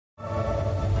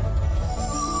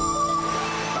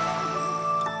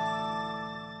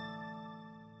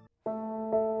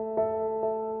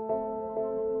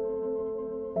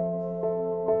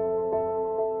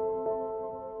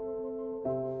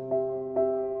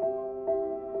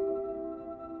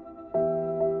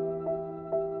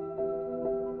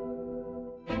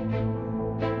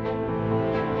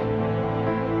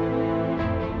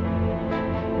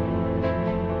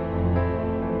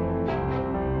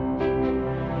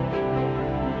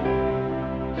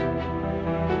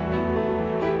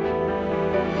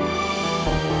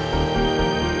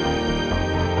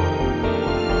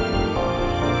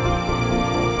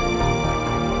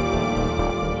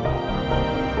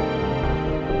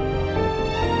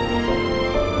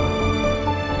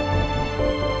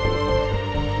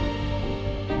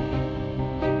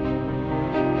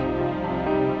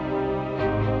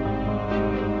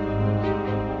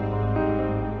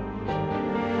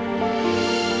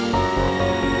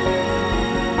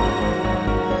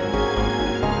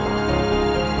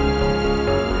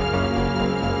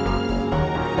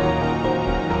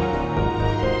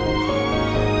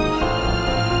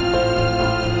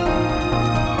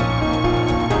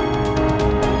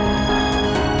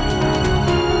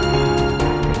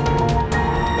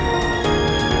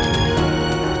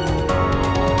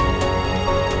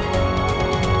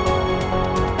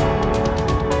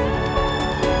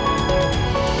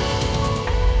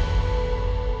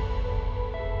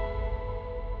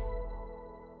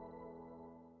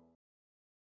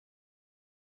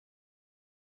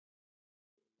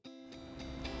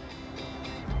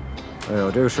哎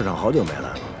呦，这个市场好久没来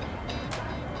了。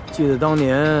记得当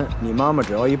年你妈妈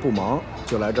只要一不忙，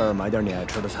就来这儿买点你爱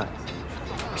吃的菜。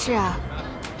是啊，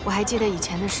我还记得以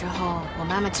前的时候，我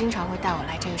妈妈经常会带我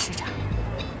来这个市场。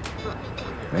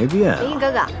没变啊。林毅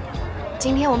哥哥，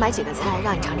今天我买几个菜，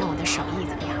让你尝尝我的手艺，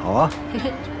怎么样？好啊。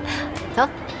走。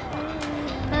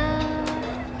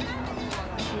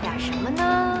吃点什么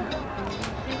呢？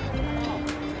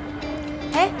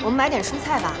哎，我们买点蔬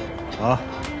菜吧。好。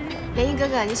林毅哥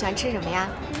哥，你喜欢吃什么呀？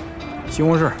西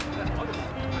红柿。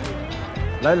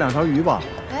来2条鱼吧。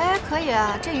哎，可以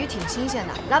啊，这鱼挺新鲜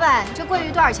的。老板，这桂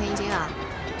鱼多少钱一斤啊？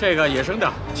这个野生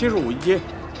的75一斤，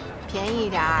便宜一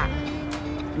点儿。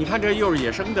你看这又是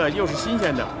野生的，又是新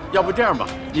鲜的，要不这样吧，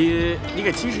你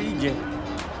给70一斤，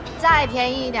再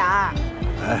便宜一点儿。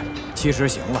哎，70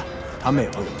行了，他们也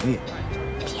不容易。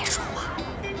别说话。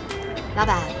老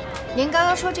板，您刚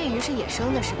刚说这鱼是野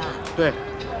生的是吧？对。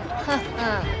哼，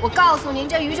我告诉您，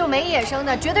这鱼就没野生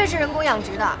的，绝对是人工养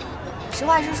殖的。实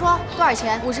话实说，多少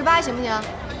钱？58行不行？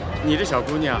你这小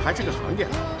姑娘还是个行家。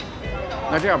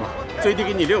那这样吧，最低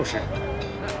给你60。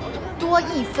多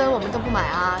1分我们都不买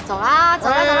啊！走啦，走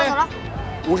了，走了，走了。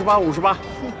58。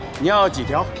你要几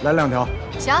条？来2条。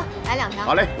行，来2条。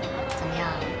好嘞。怎么样？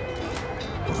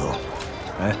不错。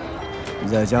哎，你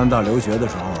在加拿大留学的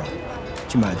时候，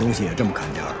去买东西也这么砍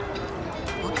价？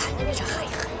我砍的比这还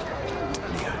狠呢。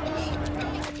厉害。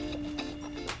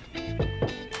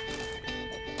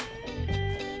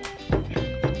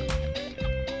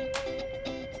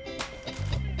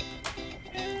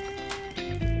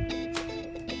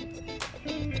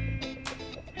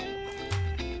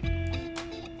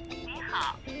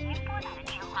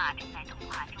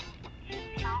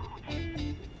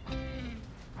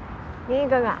林毅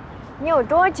哥哥，你有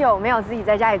多久没有自己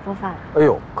在家里做饭了？哎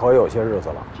呦，可有些日子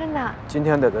了。真的？今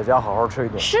天得在家好好吃一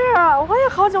顿。是，我也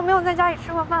好久没有在家里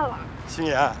吃过饭了。星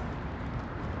爷，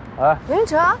哎，林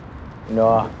哲，你知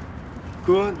道吗？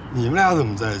哥，你们俩怎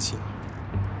么在一起？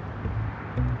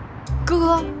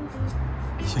哥，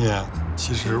星爷，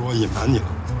其实我隐瞒你了，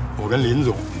我跟林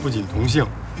总不仅同姓，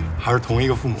还是同一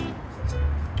个父母。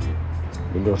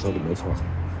林哲说的没错，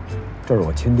这是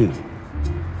我亲弟弟。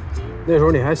那时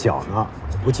候你还小呢，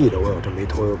不记得我有这么一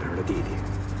拖油瓶的弟弟。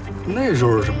那时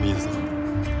候是什么意思？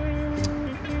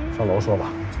上楼说吧。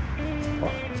好。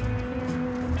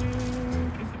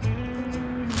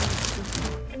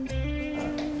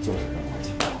就是这么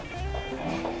情况。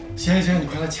行，你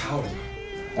快来掐我一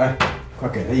下。哎，快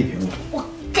给他一瓶子。我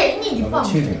给你，你放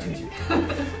清醒。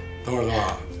等会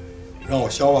儿，让我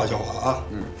消化消化啊。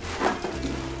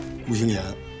顾星言，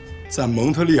在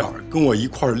蒙特利尔跟我一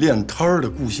块儿练摊儿的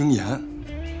顾星言，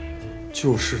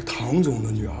就是唐总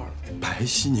的女儿白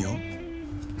希宁。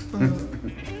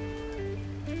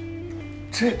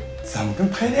这怎么跟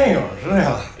拍电影似的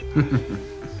呀？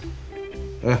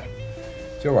哎，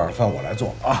今晚上饭我来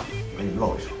做啊，我给你们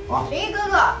露一手啊。林毅哥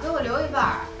哥，给我留一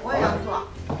半，我也要做。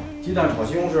鸡蛋炒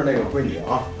西红柿那个归你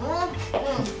啊。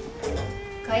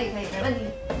可以，没问题。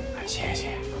哎，谢谢。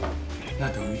那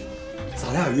等于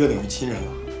咱俩约等于亲人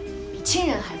了。比亲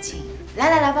人还亲。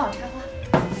来，帮我插花。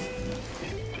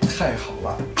太好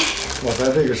了，我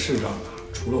在这个世上啊，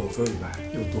除了我哥以外，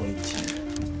又多了一亲人。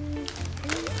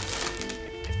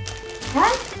哎，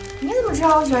你怎么知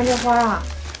道我喜欢这花啊？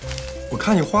我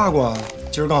看你画过啊，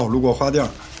今儿刚好路过花店，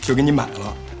就给你买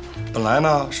了。本来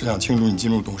呢是想庆祝你进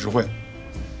入董事会，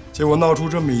结果闹出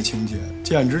这么一情节，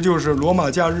简直就是罗马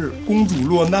假日公主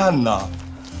落难呐！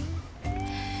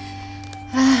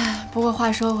哎，不过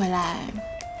话说回来，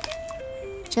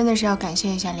真的是要感谢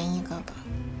一下林毅哥哥。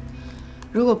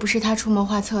如果不是他出谋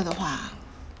划策的话，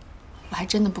我还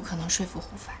真的不可能说服胡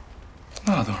凡。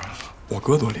那当然了，我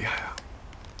哥多厉害啊！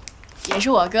也是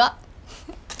我哥。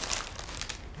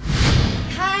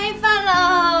开饭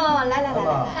喽！来，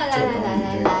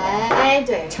哎，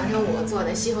对，尝尝我做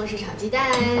的西红柿炒鸡蛋。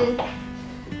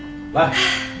来，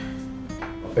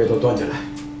把杯都端起来。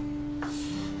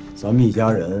咱们一家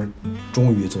人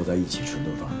终于坐在一起吃顿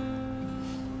饭了，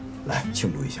来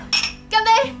庆祝一下。干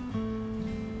杯！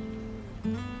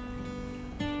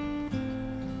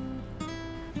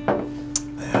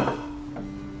哎呀，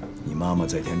你妈妈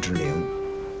在天之灵，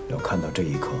要看到这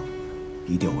一刻，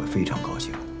一定会非常高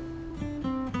兴。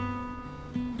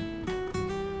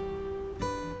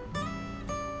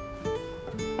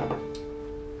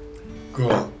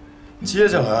哥，接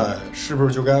下来是不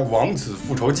是就该王子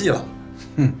复仇记了？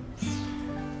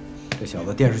这小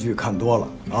子电视剧看多了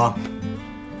啊！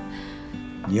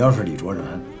你要是李卓然，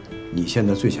你现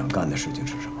在最想干的事情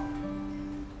是什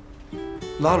么？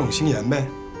拉拢星言呗。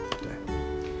对，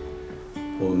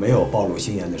我们没有暴露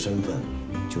星言的身份，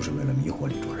就是为了迷惑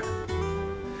李卓然。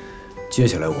接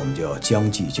下来我们就要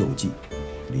将计就计，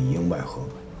里应外合，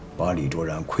把李卓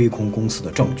然亏空公司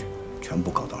的证据全部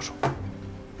搞到手，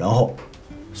然后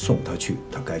送他去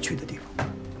他该去的地方。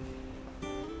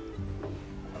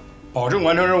保证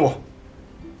完成任务。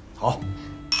好。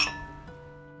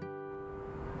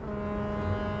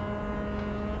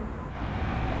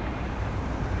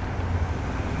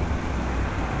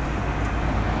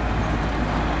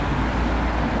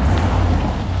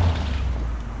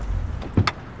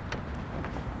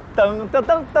噔噔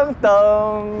噔噔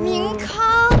噔！明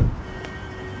康，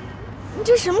你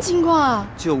这什么情况啊？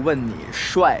就问你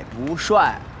帅不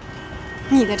帅？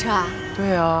你的车啊？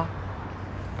对啊。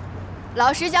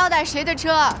老实交代，谁的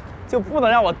车？就不能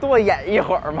让我多演一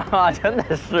会儿吗？真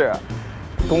的是，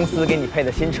公司给你配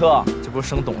的新车，这不是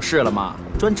升董事了吗？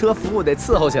专车服务得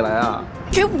伺候起来啊。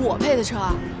给我配的车？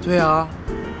对啊。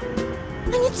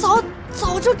那你早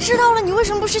就知道了，你为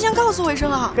什么不事先告诉我一声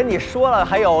啊？跟你说了，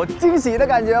还有惊喜的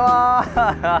感觉吗？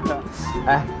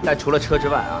哎，但除了车之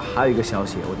外啊，还有一个消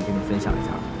息我得跟你分享一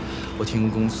下。我听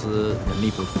公司人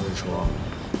力部同事说，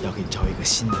要给你招一个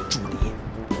新的助理。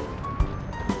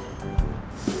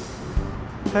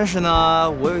但是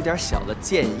呢，我有一点小的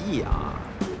建议啊。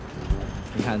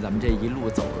你看咱们这一路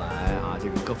走来啊，这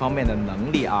个各方面的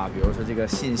能力啊，比如说这个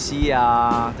信息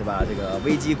呀，对吧？这个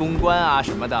危机公关啊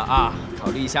什么的啊，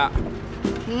考虑一下。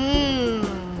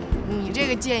你这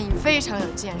个建议非常有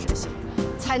建设性，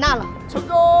采纳了。成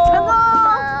功！成功！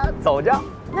走着。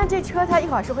那这车它一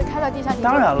会儿是会开到地下停车？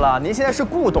当然了，您现在是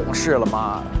顾董事了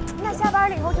嘛。那下班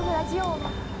了以后就会来接我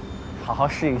吗？好好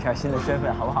适应一下新的身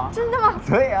份，好不好？真的吗？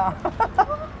对呀。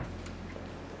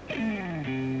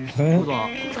顾总好，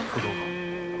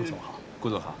顾总好，顾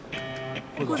总好，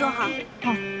顾总好，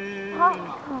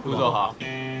顾总好，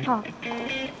好，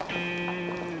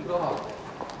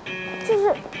就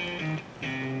是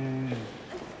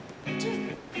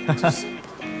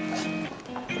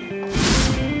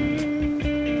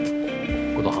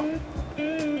顾总好，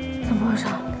怎么回事？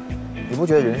你不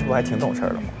觉得人事部还挺懂事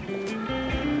的吗？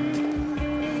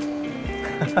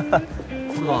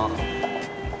顾总好，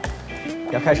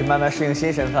要开始慢慢适应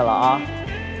新身份了啊！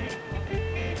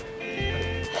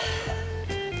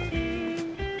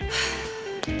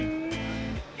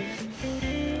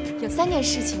有3件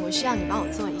事情我需要你帮我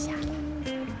做一下。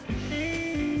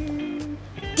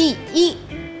第一，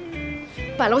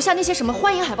把楼下那些什么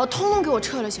欢迎海报通通给我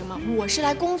撤了，行吗？我是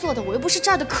来工作的，我又不是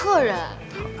这儿的客人。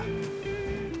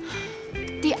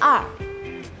第二，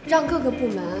让各个部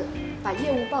门把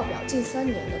业务报表近3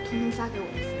年的通通发给我。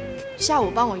下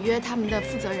午帮我约他们的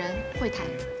负责人会谈。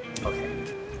OK，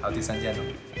 还有第3件呢？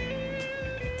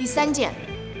第3件，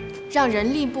让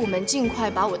人力部门尽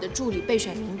快把我的助理备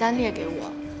选名单列给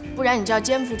我，不然你就要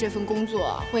肩负这份工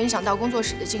作，会影响到工作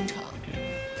室的进程。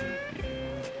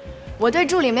我对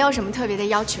助理没有什么特别的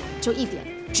要求，就一点，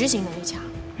执行能力强。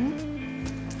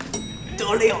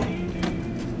得令，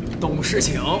董事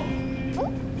请。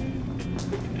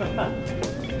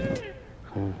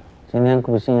今天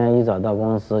顾欣妍一早到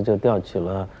公司就调取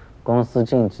了公司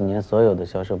近几年所有的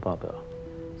销售报表，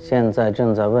现在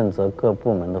正在问责各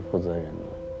部门的负责人。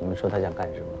你们说他想干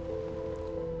什么？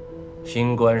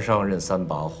新官上任3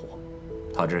把火，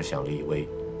他这是想立威。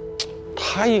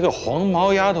她一个黄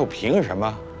毛丫头，凭什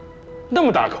么那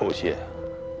么大口气？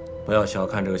不要小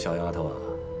看这个小丫头啊！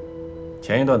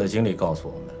前一段的经历告诉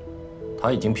我们，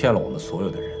她已经骗了我们所有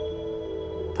的人。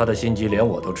她的心机连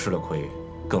我都吃了亏，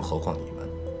更何况你们。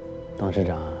董事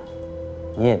长，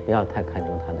你也不要太看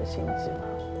重他的心机了。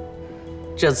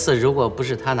这次如果不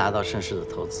是他拿到盛世的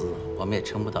投资，我们也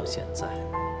撑不到现在。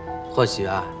或许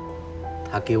啊，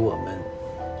他给我们，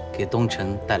给东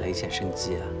城带来一线生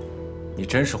机啊。你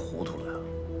真是糊涂了。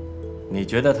你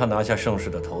觉得他拿下盛世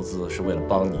的投资是为了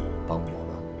帮你帮我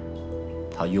吗？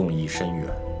他用意深远。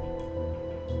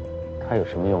他有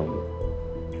什么用意？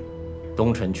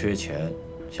东城缺钱，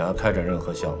想要开展任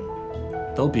何项目，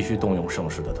都必须动用盛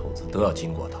世的投资，都要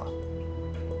经过他。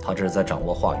他这是在掌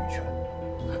握话语权。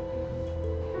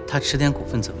他持点股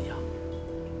份怎么样？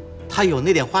他有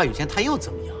那点话语权，他又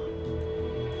怎么样？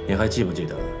你还记不记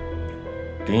得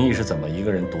林毅是怎么一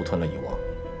个人独吞了遗忘？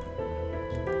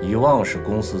遗忘是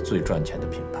公司最赚钱的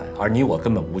品牌，而你我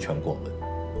根本无权过问。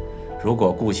如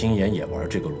果顾欣妍也玩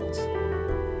这个路子，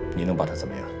你能把他怎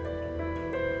么样？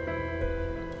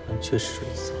确实如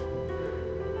此。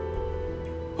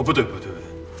哦，不对。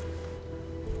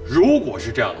如果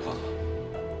是这样的话，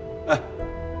哎，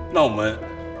那我们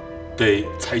得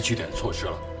采取点措施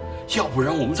了，要不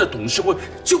然我们在董事会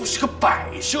就是个摆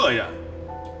设呀。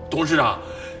董事长，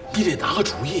你得拿个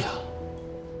主意啊！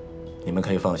你们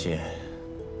可以放心，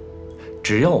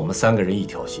只要我们3个人一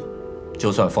条心，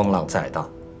就算风浪再大，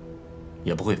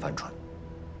也不会翻船。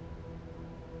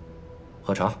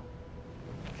喝茶。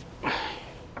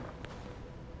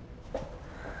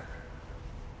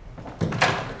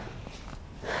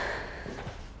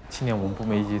今年我们部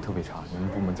门业绩特别差，你们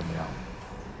部门怎么样？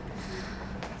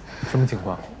什么情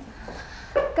况？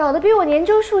搞得比我年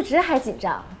终述职还紧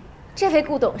张。这位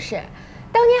顾董事，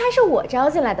当年还是我招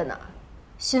进来的呢。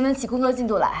询问起工作进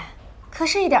度来，可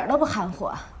是一点都不含糊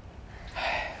啊。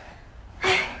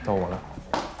到我了。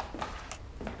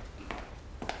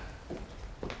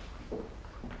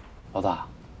老大，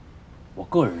我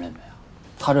个人认为啊，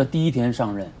他这第一天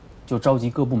上任就召集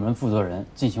各部门负责人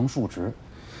进行述职，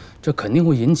这肯定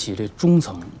会引起这中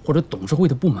层或者董事会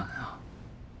的不满啊。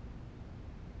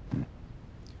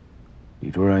李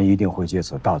卓然一定会借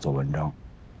此大做文章，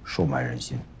收买人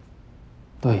心。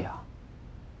对呀。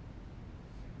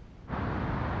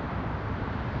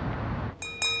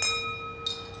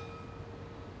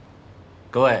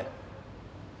各位，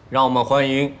让我们欢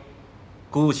迎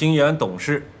顾兴言董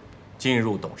事进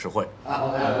入董事会。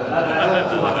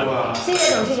谢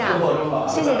谢董事长，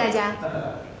谢谢大家。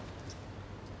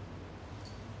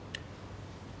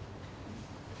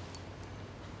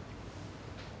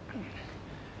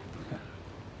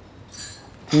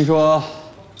听说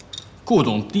顾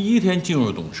总第一天进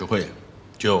入董事会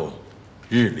就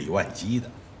日理万机的。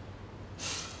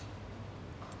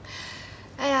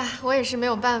哎呀，我也是没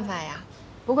有办法呀。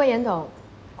不过严董，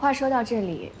话说到这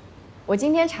里，我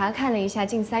今天查看了一下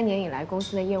近3年以来公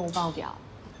司的业务报表，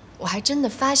我还真的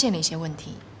发现了一些问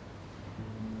题。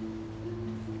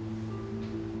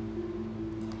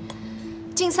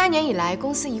近3年以来，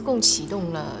公司一共启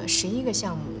动了11个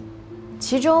项目，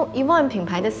其中1万品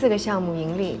牌的4个项目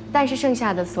盈利，但是剩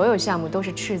下的所有项目都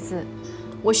是赤字。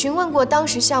我询问过当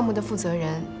时项目的负责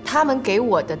人，他们给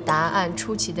我的答案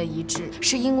出奇的一致，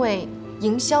是因为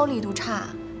营销力度差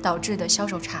导致的销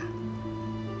售差。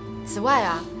此外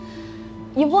啊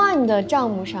，1万的账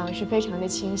目上是非常的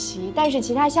清晰，但是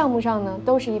其他项目上呢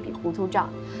都是一笔糊涂账，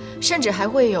甚至还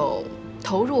会有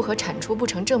投入和产出不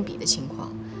成正比的情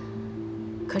况。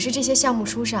可是这些项目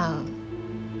书上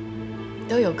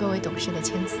都有各位董事的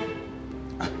签字。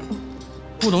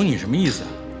不懂你什么意思啊？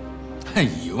看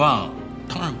遗忘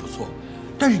当然不错，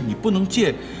但是你不能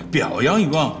借表扬遗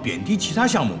忘贬低其他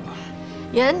项目吧？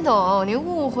严董，您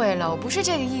误会了，我不是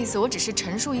这个意思，我只是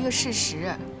陈述一个事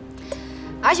实。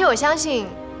而且我相信，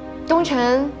东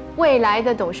城未来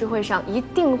的董事会上一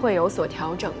定会有所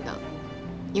调整的，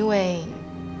因为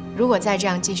如果再这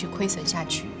样继续亏损下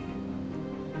去，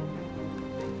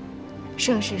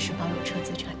盛世是保有撤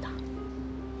资权的。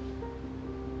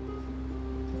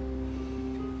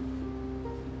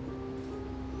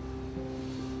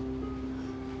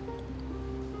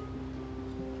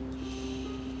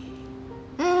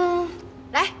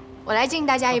来，我来敬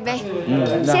大家一杯，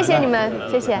谢谢你们，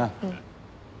谢谢。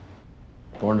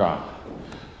董事长，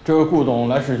这位顾董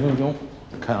来势汹汹，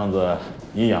看样子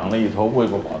你养了一头喂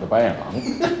不饱的白眼狼。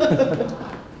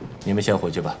你们先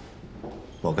回去吧，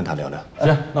我跟他聊聊。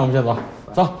行，那我们先走，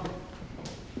走。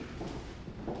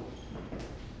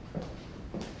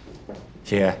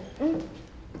谢爷，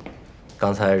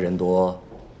刚才人多，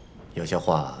有些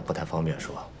话不太方便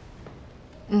说。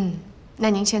那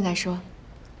您现在说。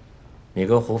你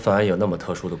跟胡凡有那么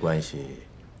特殊的关系，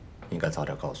应该早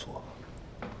点告诉我。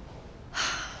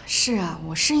是啊，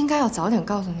我是应该要早点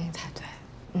告诉您才对。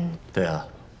对啊，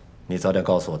你早点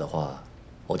告诉我的话，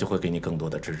我就会给你更多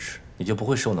的支持，你就不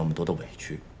会受那么多的委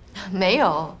屈。没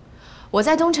有，我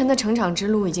在东城的成长之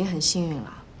路已经很幸运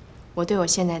了，我对我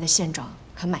现在的现状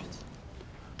很满意。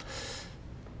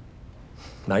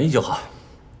满意就好，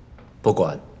不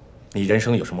管你人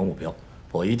生有什么目标，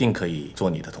我一定可以做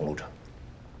你的同路者。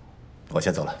我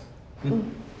先走了。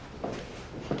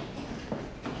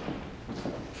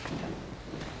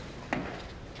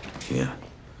秦燕，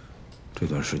这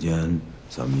段时间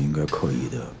咱们应该刻意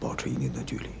的保持一定的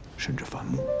距离，甚至反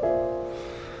目，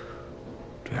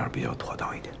这样比较妥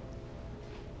当一点。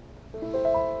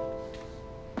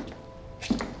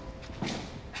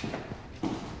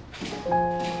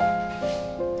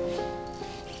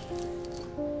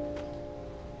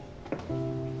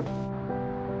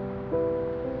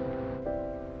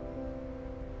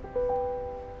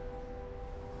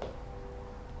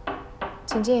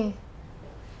请进。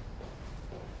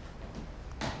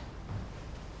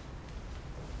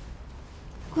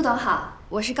顾董好，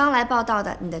我是刚来报道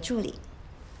的，你的助理。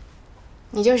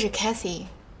你就是 Cathy。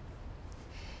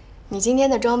你今天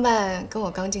的装扮跟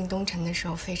我刚进东城的时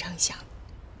候非常像。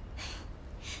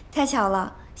太巧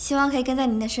了，希望可以跟在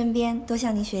您的身边，多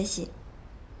向您学习。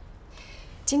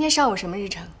今天上午什么日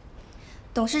程？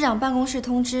董事长办公室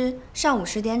通知，上午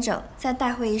10点整在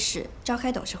大会议室召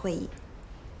开董事会议。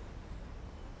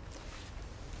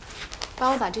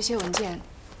帮我把这些文件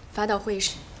发到会议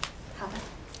室。好的，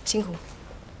辛苦。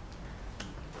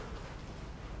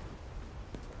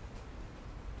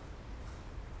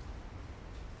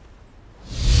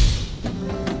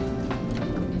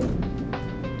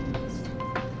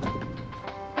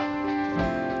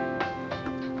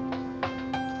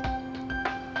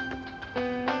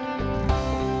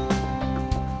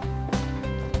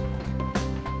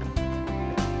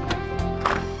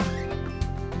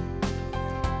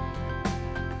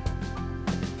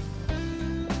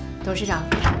董事长，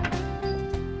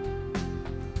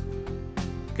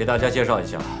给大家介绍一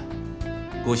下，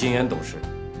顾新言董事，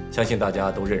相信大家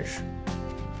都认识。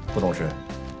顾董事，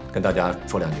跟大家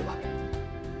说2句吧。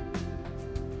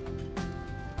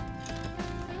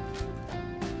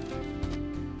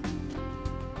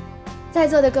在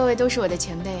座的各位都是我的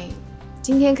前辈，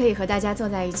今天可以和大家坐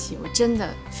在一起，我真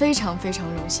的非常非常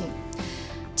荣幸。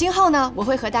今后呢，我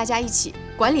会和大家一起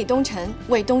管理东城，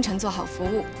为东城做好服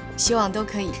务。希望都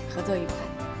可以合作愉快。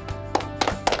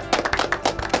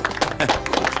哎，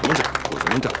鼓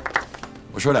什么掌？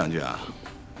我说2句啊，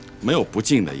没有不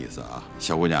敬的意思啊，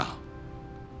小姑娘。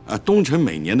啊，东城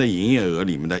每年的营业额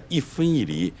里面的1分1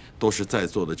厘都是在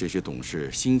座的这些董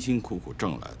事辛辛苦苦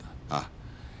挣来的啊。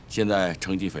现在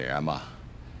成绩斐然嘛，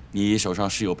你手上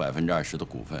是有20%的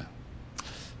股份，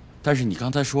但是你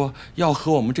刚才说要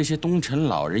和我们这些东城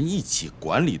老人一起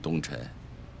管理东城，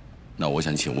那我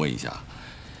想请问一下。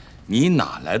你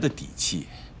哪来的底气？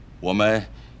我们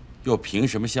又凭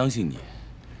什么相信你？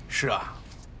是啊，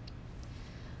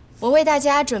我为大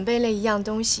家准备了一样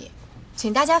东西，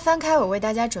请大家翻开我为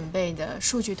大家准备的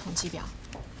数据统计表。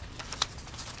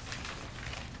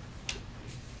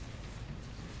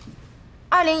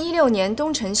2016年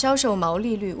东城销售毛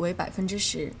利率为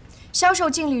10%，销售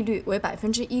净利率为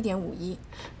1.51%，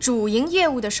主营业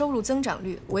务的收入增长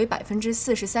率为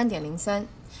43.03%。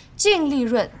净利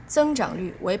润增长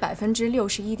率为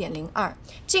61.02%，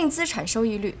净资产收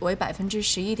益率为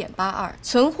11.82%，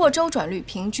存货周转率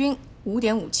平均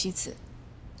5.57次。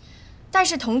但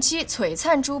是同期璀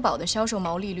璨珠宝的销售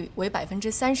毛利率为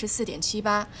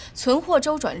34.78%，存货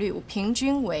周转率平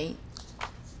均为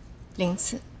0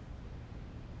次。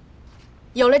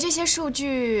有了这些数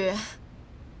据，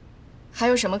还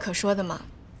有什么可说的吗？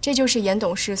这就是严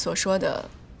董事所说的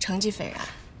成绩斐然。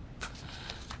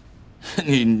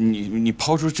你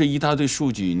抛出这一大堆数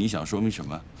据，你想说明什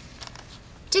么？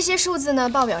这些数字呢，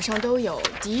报表上都有，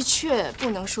的确不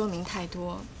能说明太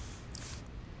多。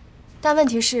但问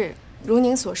题是，如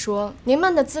您所说，您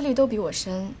们的资历都比我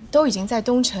深，都已经在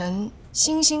东城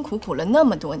辛辛苦苦了那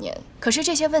么多年。可是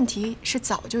这些问题是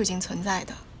早就已经存在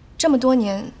的，这么多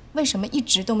年，为什么一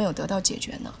直都没有得到解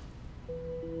决呢？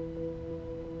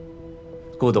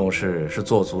顾董事是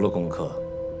做足了功课，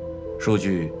数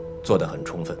据做得很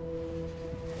充分。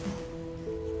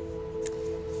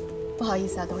不好意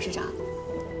思啊，董事长，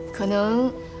可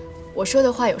能我说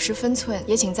的话有失分寸，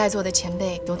也请在座的前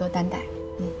辈多多担待。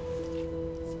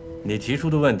你提出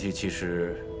的问题，其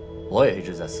实我也一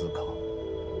直在思考。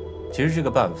其实这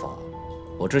个办法，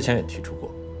我之前也提出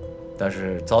过，但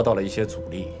是遭到了一些阻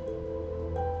力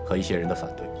和一些人的反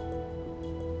对。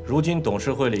如今董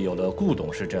事会里有了顾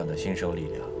董事这样的新生力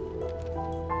量，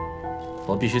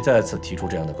我必须再次提出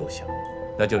这样的构想，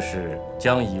那就是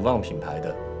将以旺品牌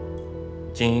的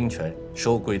经营权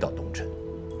收归到东城，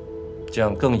这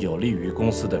样更有利于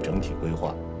公司的整体规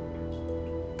划，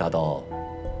达到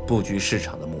布局市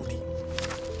场的目的。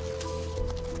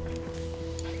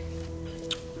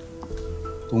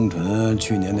东城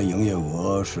去年的营业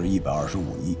额是125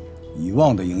亿，以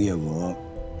旺的营业额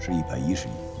是110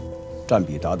亿，占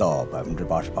比达到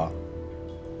88%。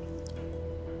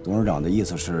董事长的意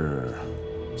思是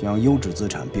将优质资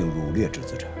产并入劣质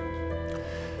资产。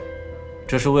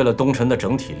这是为了东城的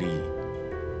整体利益，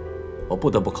我不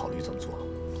得不考虑这么做。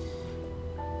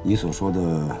你所说的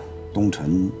东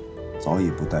城，早已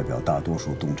不代表大多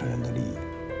数东城人的利益。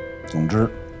总之，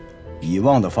以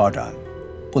旺的发展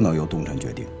不能由东城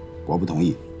决定，我不同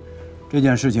意。这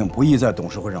件事情不宜在董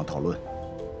事会上讨论。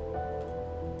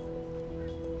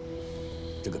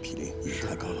这个比例也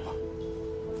太高了吧？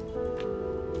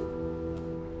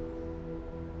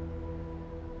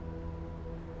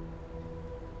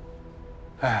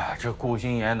哎呀，这顾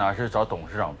新言哪是找董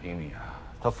事长拼命啊？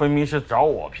他分明是找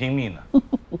我拼命呢，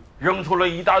扔出了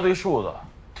一大堆数字，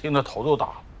听得头都大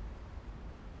了。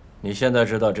你现在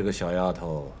知道这个小丫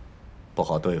头不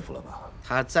好对付了吧？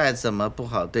她再怎么不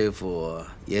好对付，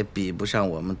也比不上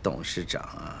我们董事长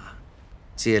啊。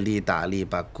借力打力，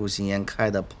把顾心妍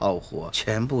开的炮火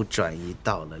全部转移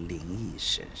到了林毅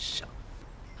身上。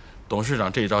董事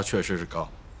长这一招确实是高，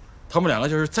他们两个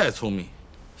就是再聪明，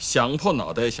想破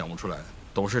脑袋也想不出来，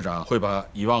董事长会把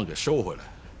遗忘给收回来。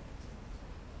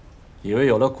以为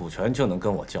有了股权就能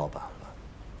跟我叫板了，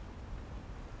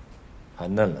还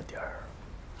嫩了点儿。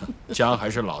姜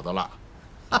还是老的辣。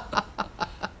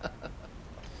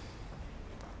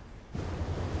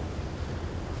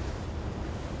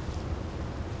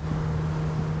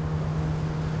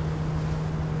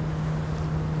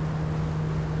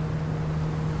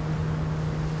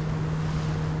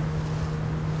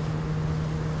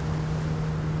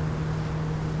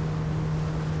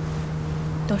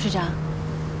董事长，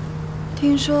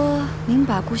听说您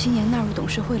把顾心妍纳入董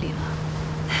事会里了。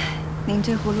您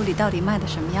这葫芦里到底卖的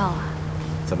什么药啊？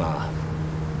怎么，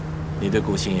你对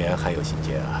顾心妍还有心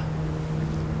结啊？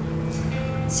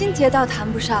心结倒谈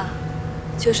不上，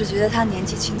就是觉得她年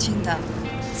纪轻轻的，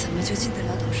怎么就进得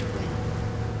了董事会呢？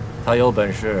她有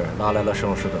本事拉来了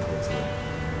盛世的投资，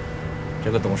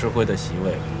这个董事会的席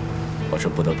位，我是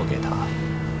不得不给她。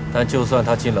但就算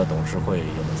她进了董事会，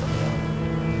又能怎么样？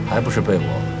还不是被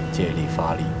我借力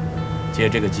发力，借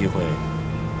这个机会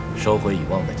收回以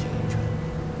往的经营权。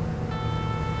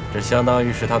这相当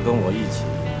于是他跟我一起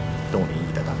动林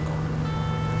毅的蛋糕，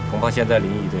恐怕现在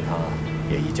林毅对他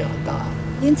也意见很大。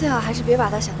您最好还是别把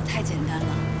他想得太简单了。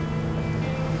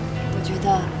我觉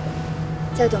得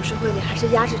在董事会里还是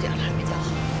压制掉他比较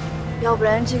好，要不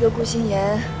然这个顾心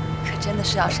妍可真的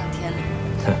是要上天了。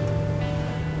哼，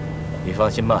你放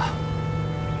心吧，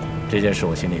这件事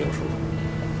我心里有数。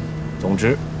总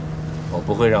之，我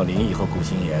不会让林毅和顾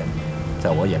心妍在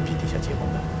我眼皮底下结婚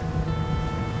的。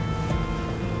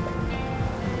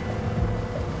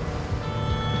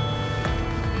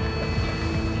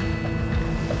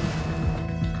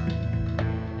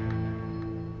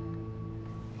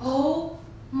Oh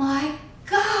my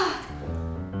god！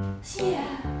 心妍，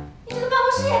你这个办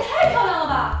公室也太漂亮了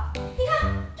吧！你看，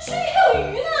这水里还有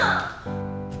鱼呢，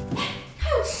哎，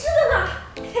还有吃的呢。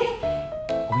嘿，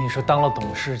我跟你说，当了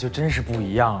董事就真是不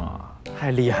一样啊，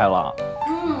太厉害了。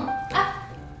哎，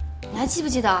你还记不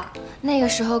记得那个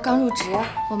时候刚入职，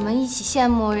我们一起羡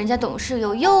慕人家董事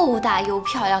有又大又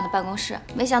漂亮的办公室，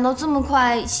没想到这么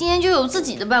快，心妍就有自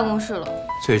己的办公室了。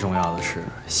最重要的是，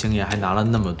星爷还拿了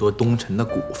那么多东辰的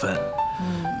股份，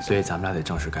所以咱们俩得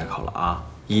正式改口了啊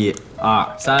！1、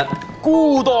2、3，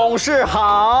顾董事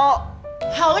好！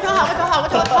好个头，好个头，好个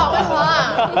头，好个头啊！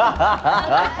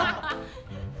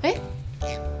哎，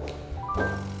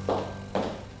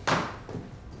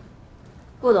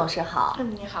顾董事好。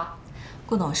你好，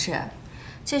顾董事，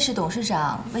这是董事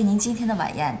长为您今天的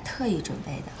晚宴特意准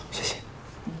备的。谢谢。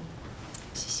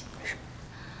谢谢。没事。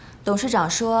董事长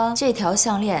说这条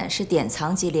项链是典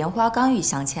藏级莲花刚玉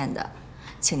镶嵌的，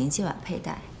请您今晚佩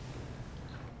戴。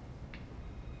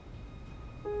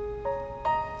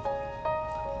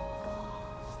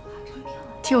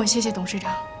替我谢谢董事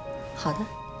长。好的。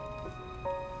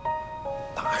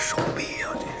大手笔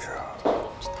啊，这是。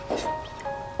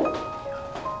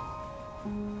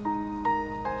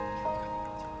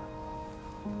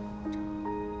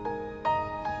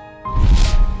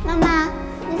妈妈，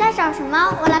你在找什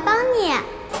么？我来帮你。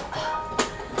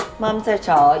妈妈在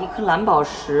找一颗蓝宝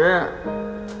石。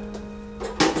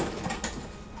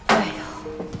哎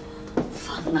呦，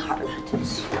放哪儿了？真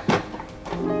是。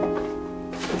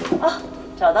啊，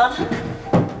找到了，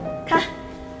看，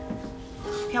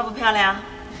漂不漂亮？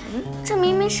这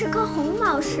明明是颗红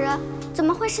宝石，怎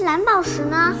么会是蓝宝石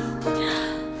呢？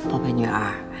宝贝女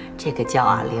儿，这个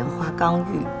叫莲花刚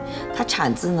玉，它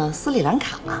产自呢斯里兰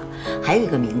卡，还有一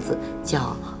个名字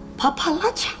叫帕帕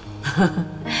拉恰。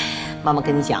妈妈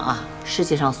跟你讲啊，世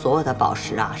界上所有的宝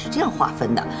石啊是这样划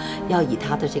分的，要以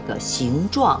它的这个形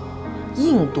状、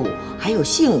硬度还有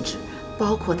性质，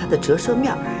包括它的折射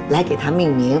面来给它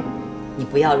命名。你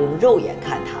不要用肉眼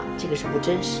看它，这个是不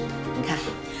真实。你看，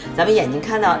咱们眼睛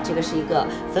看到这个是一个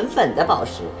粉粉的宝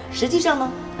石，实际上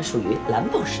呢，它属于蓝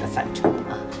宝石的范畴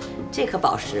啊。这颗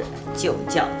宝石就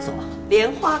叫做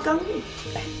莲花刚玉。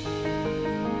来，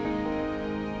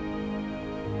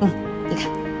你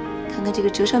看，看看这个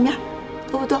折射面，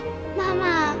多不多？妈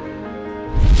妈，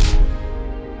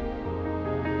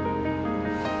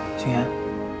星妍，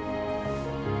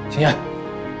星妍，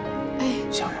哎，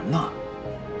想什么呢？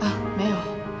啊，没有，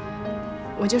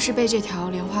我就是被这条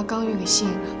莲花刚玉给吸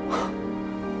引了。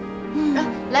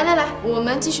来来来，我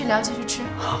们继续聊，继续吃。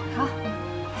好。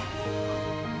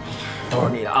都是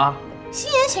你的啊！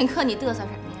心妍请客，你嘚瑟什么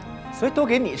呀？所以都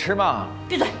给你吃嘛。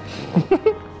闭嘴！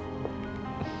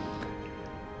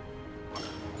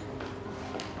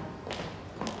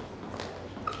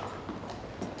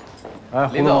哎，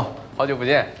林总，好久不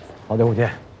见。好久不见。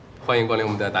欢迎光临我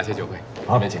们的答谢酒会。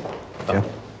好，里面请。行。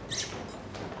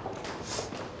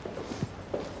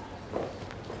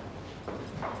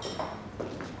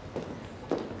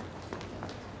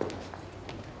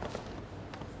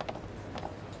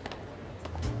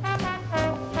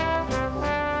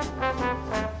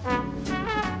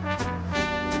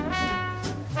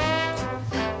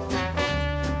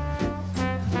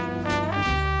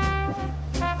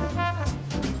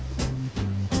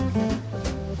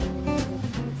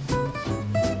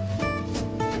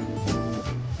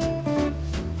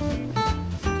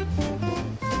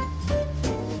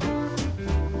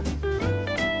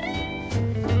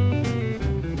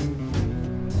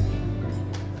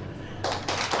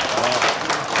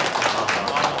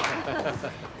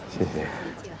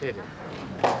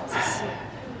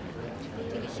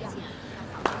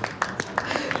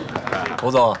胡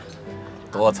总，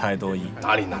多才多艺。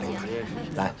哪里？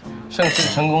来，盛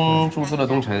世成功注资了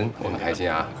东城，我们开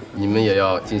心啊！你们也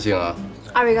要尽兴啊！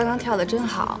二位刚刚跳得真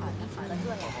好。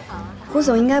胡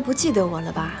总应该不记得我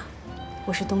了吧？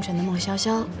我是东城的孟潇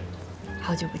潇，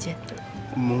好久不见。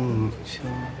孟潇，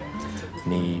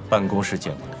你办公室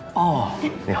见过？哦，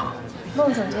你好。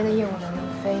孟总监的业务能力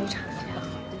非常强，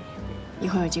以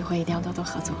后有机会一定要多多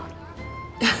合作。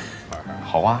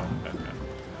好啊。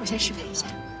我先示范一下。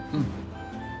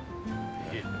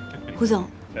胡总，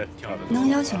能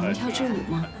邀请您跳支舞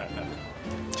吗？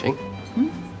请。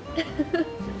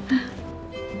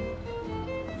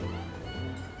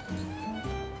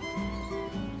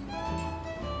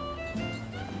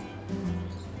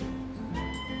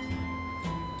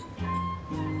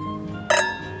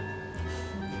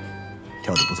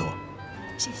跳得不错。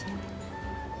谢谢。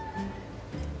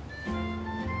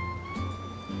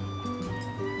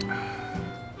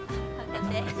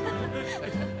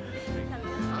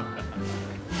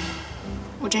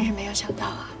我真是没有想到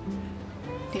啊，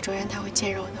李卓然他会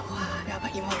介入我的话，要把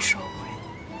1万收回。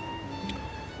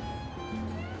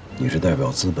你是代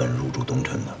表资本入驻东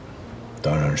城的，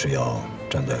当然是要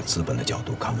站在资本的角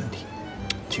度看问题，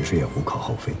其实也无可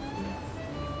厚非。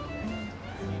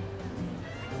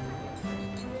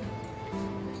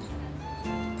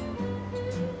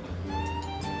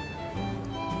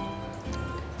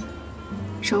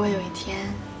如果有一天，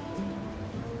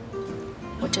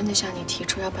我真的向你提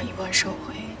出要把1万收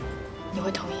回，你会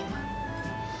同意吗？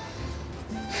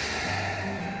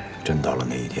真到了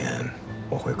那一天，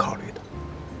我会考虑的。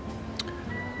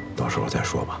到时候再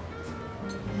说吧。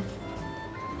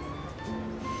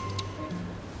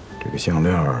这个项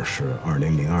链是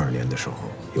2002年的时候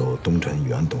由东城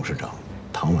原董事长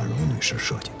唐婉容女士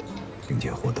设计的，并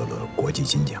且获得了国际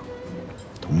金奖，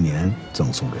同年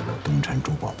赠送给了东城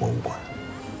珠宝博物馆。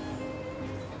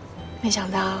没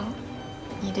想到，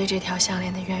你对这条项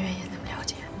链的渊源也那么了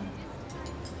解。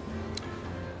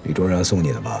李卓然送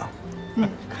你的吧？嗯。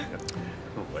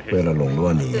为了笼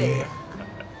络你，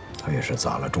他也是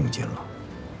砸了重金了。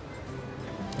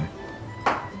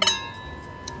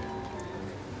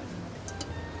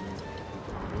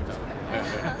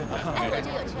哎，我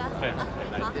这有车。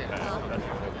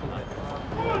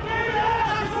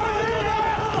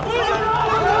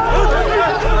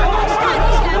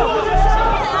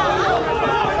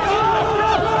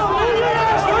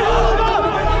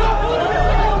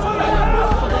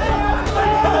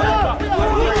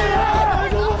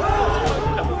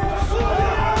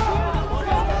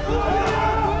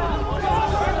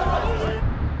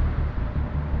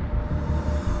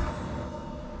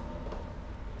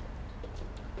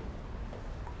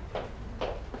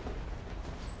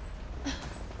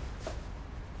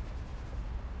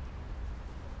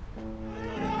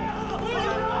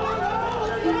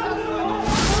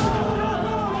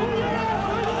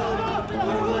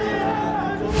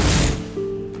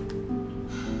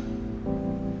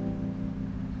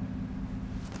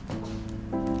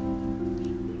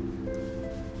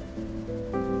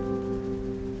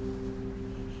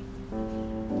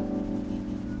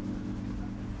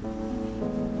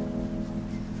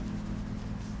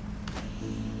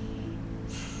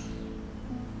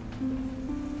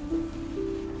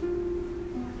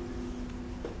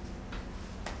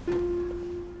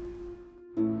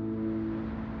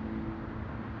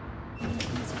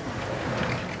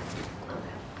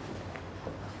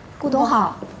顾董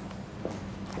好。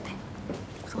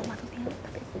说马头边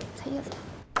采叶子。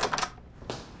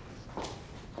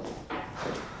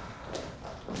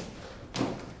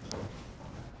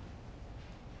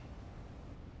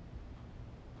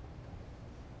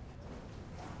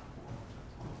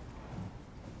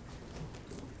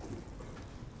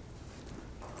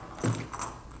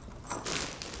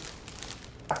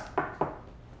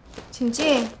请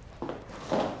进。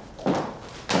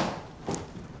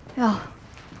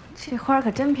这花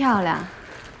可真漂亮。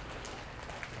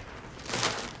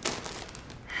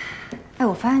哎，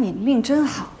我发现你命真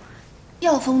好，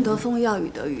要风得风，要雨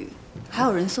得雨，还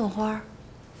有人送花。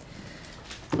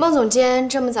孟总监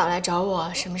这么早来找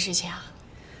我，什么事情啊？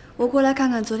我过来看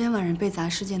看昨天晚上被砸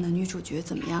事件的女主角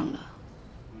怎么样了。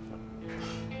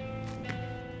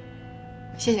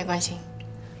谢谢关心，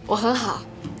我很好。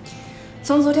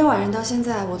从昨天晚上到现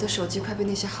在，我的手机快被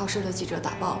那些好事的记者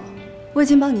打爆了。我已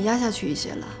经帮你压下去一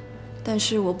些了，但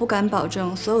是我不敢保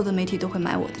证所有的媒体都会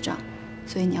买我的账，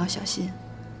所以你要小心。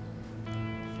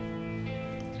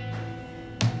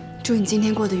祝你今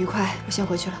天过得愉快，我先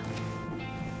回去了。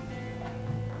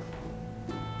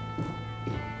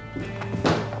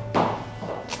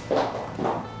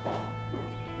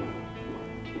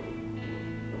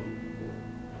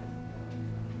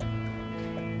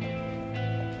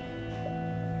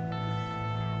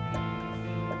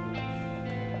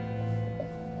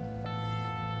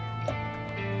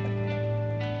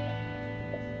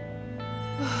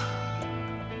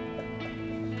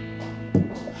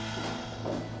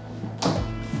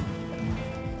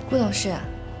顾董事，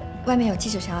外面有记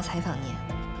者想要采访您。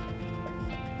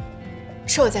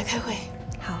是我在开会。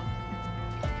好。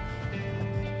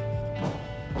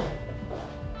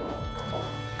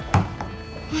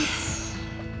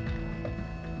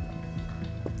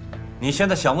你现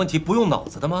在想问题不用脑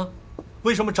子的吗？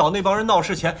为什么找那帮人闹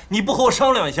事前你不和我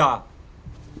商量一下？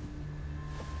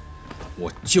我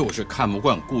就是看不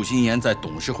惯顾心妍在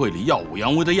董事会里耀武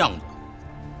扬威的样子。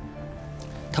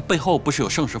他背后不是有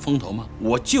盛世风头吗？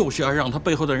我就是要让他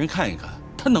背后的人看一看，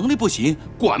他能力不行，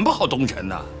管不好东城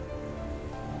的。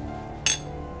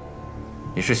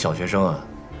你是小学生啊，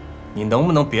你能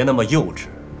不能别那么幼稚？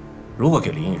如果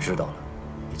给林毅知道了，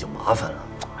你就麻烦了。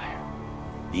哎呀，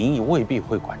林毅未必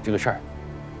会管这个事儿。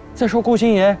再说顾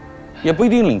心妍也不一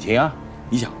定领情啊。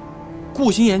你想，顾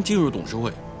心妍进入董事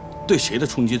会，对谁的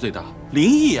冲击最大？林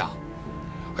毅啊！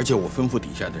而且我吩咐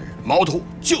底下的人，矛头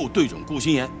就对准顾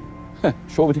心妍。哼，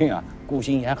说不定啊，顾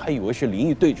心妍还以为是林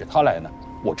毅对着他来呢。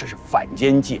我这是反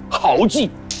间计、好计、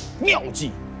妙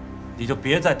计。你就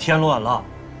别再添乱了，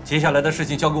接下来的事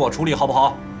情交给我处理，好不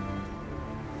好？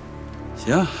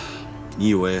行，你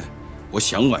以为我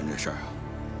想管这事儿啊？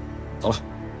走了。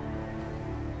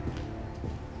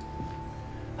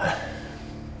哎，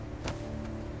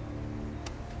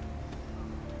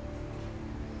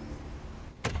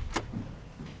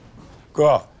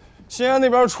哥，西安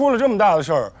那边出了这么大的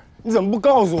事儿，你怎么不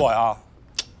告诉我呀？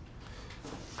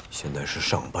现在是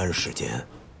上班时间，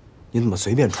你怎么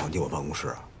随便闯进我办公室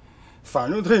啊？反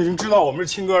正他已经知道我们是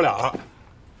亲哥俩了，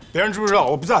别人知不知道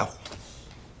我不在乎。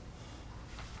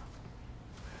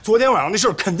昨天晚上那事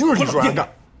儿肯定是李卓然干。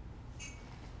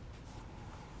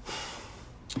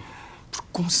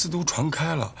公司都传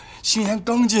开了，心妍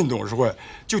刚进董事会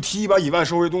就提议把1万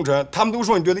收回东城，他们都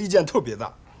说你对他意见特别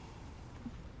大。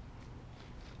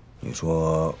你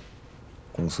说，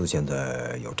公司现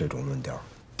在有这种论调？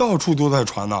到处都在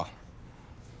传呢。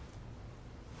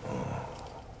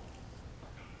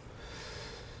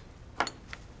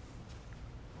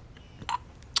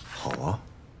好啊，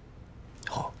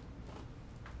好。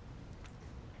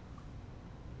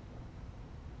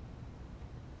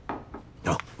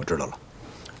啊，我知道了，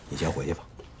你先回去吧。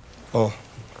哦。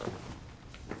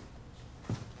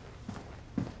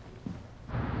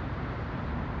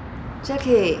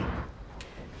Jackie，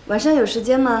 晚上有时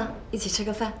间吗？一起吃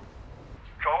个饭。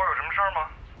找我有什么事儿吗？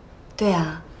对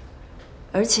啊，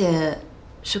而且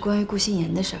是关于顾心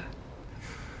妍的事儿。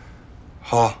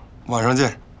好，晚上见。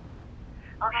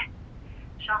OK，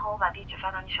 稍后我把地址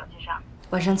发到你手机上。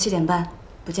晚上7点半，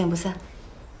不见不散。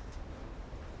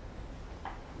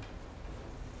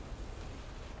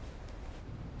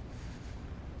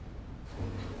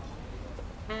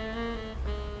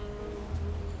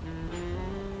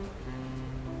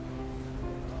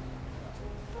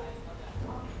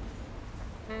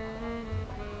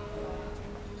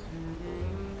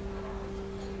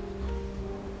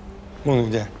孟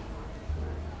总监，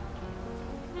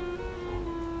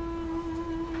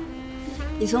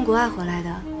你从国外回来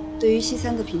的，对于西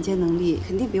餐的品鉴能力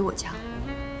肯定比我强。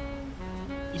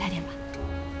你来点吧。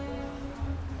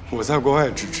我在国外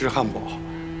只吃汉堡，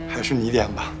还是你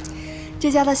点吧。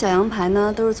这家的小羊排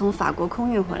呢，都是从法国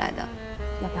空运回来的，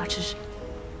要不要吃吃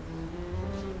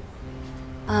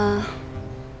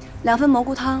？2份蘑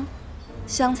菇汤，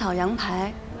香草羊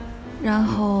排，然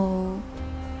后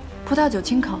葡萄酒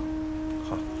清口。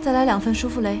好。再来2份舒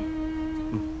芙蕾。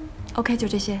OK， 就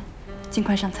这些，尽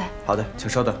快上菜。好的，请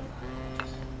稍等。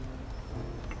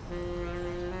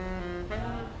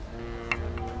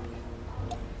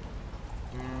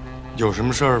有什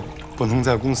么事儿不能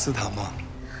在公司谈吗？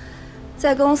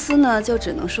在公司呢，就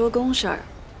只能说公事儿。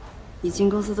你进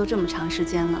公司都这么长时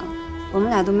间了，我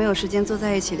们俩都没有时间坐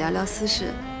在一起聊聊私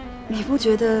事，你不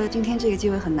觉得今天这个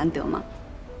机会很难得吗？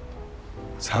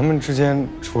咱们之间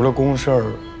除了公事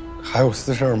儿，还有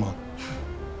私事儿吗？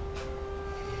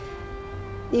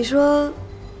你说，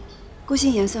顾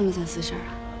心妍算不算私事儿啊？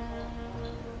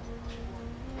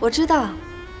我知道，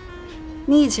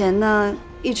你以前呢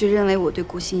一直认为我对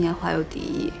顾心妍怀有敌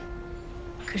意，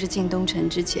可是进东城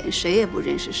之前，谁也不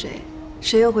认识谁，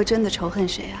谁又会真的仇恨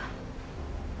谁啊？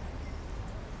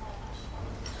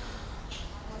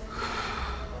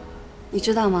你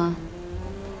知道吗？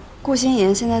顾心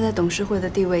妍现在在董事会的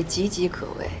地位岌岌可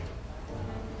危。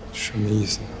什么意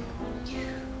思？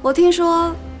我听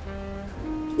说，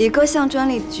你哥向专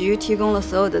利局提供了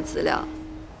所有的资料，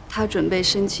他准备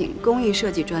申请工艺设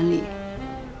计专利。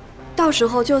到时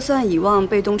候就算以望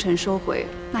被东城收回，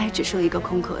那也只剩一个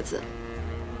空壳子。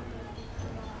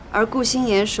而顾心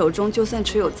妍手中就算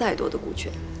持有再多的股权，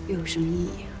又有什么意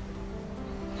义啊？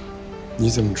你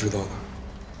怎么知道的？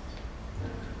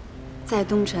在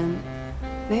东城，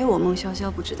没有我孟潇潇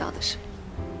不知道的事。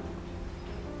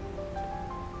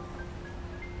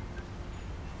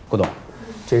顾董，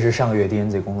这是上个月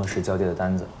DNZ 工作室交接的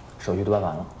单子，手续都办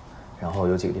完了，然后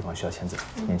有几个地方需要签字，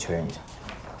您确认一下。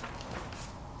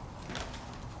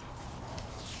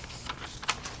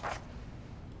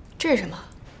这是什么？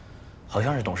好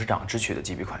像是董事长支取的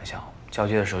几笔款项，交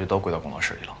接的时候就都归到工作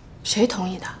室里了。谁同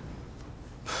意的？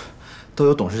都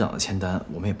有董事长的签单，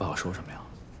我们也不好说什么呀。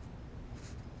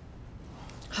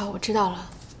好，我知道了，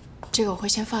这个我会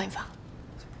先放一放。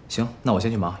行，那我先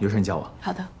去忙，有事你叫我。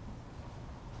好的。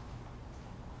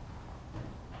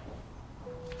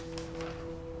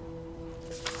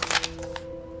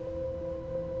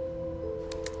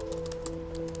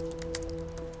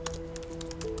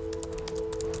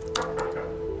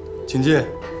请进。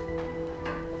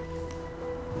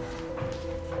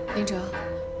林哲，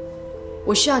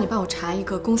我需要你帮我查一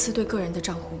个公司对个人的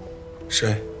账户。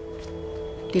谁？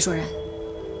李卓然。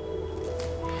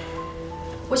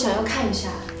我想要看一下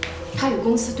他与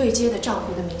公司对接的账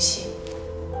户的明细。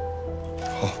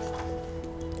好。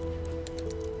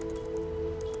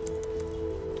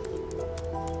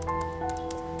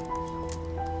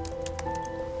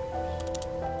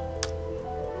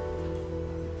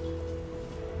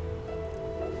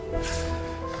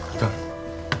你看，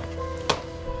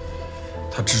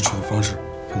他支取的方式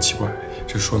很奇怪，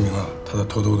这说明啊，他在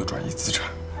偷偷的转移资产，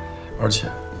而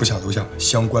且不想留下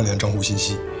相关联账户信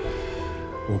息。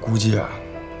我估计啊，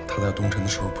他在东城的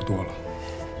时候不多了。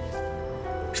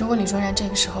如果李卓然这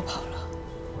个时候跑了，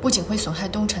不仅会损害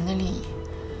东城的利益，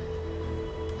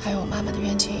还有我妈妈的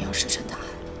冤情也要石沉大海。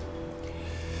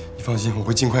你放心，我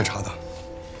会尽快查的。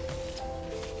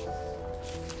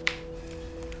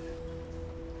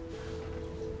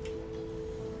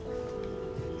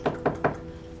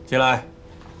进来。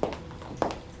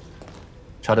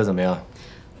查得怎么样？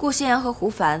顾心妍和胡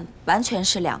凡完全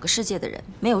是两个世界的人，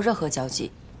没有任何交集。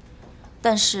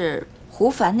但是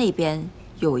胡凡那边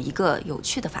有一个有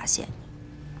趣的发现。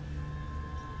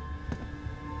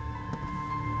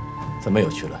怎么有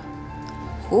趣了？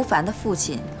胡凡的父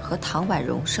亲和唐婉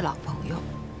容是老朋友。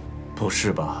不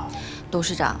是吧？董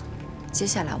事长，接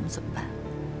下来我们怎么办？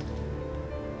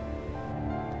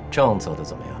账走得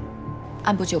怎么样？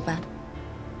按部就班。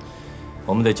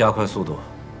我们得加快速度。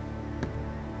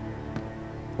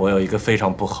我有一个非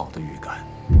常不好的预感。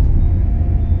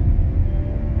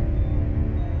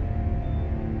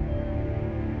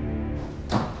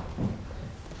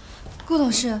顾董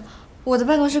事，我的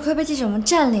办公室快被记者们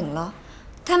占领了，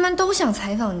他们都想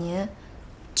采访您。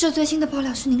这最新的爆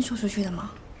料是您说出去的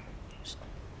吗？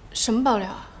什么爆料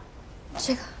啊？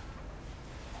这个。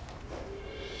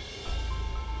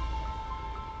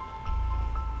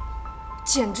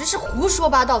简直是胡说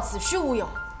八道，子虚乌有。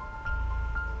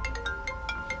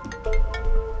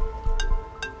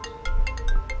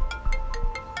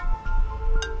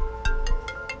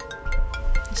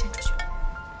你先出去。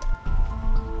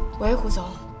喂，胡总。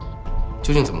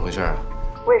究竟怎么回事啊？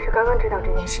我也是刚刚知道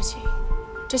这件事情，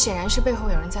这显然是背后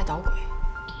有人在捣鬼。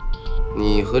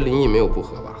你和林毅没有不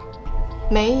和吧？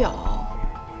没有。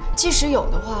即使有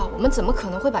的话，我们怎么可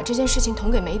能会把这件事情捅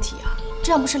给媒体啊？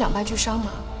这样不是两败俱伤吗？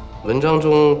文章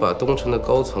中把东城的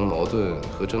高层矛盾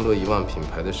和争夺1万品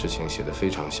牌的事情写得非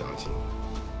常详尽，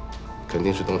肯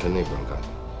定是东城内部人干的，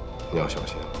你要小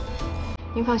心。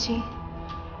您放心，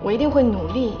我一定会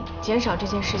努力减少这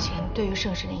件事情对于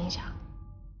盛世的影响。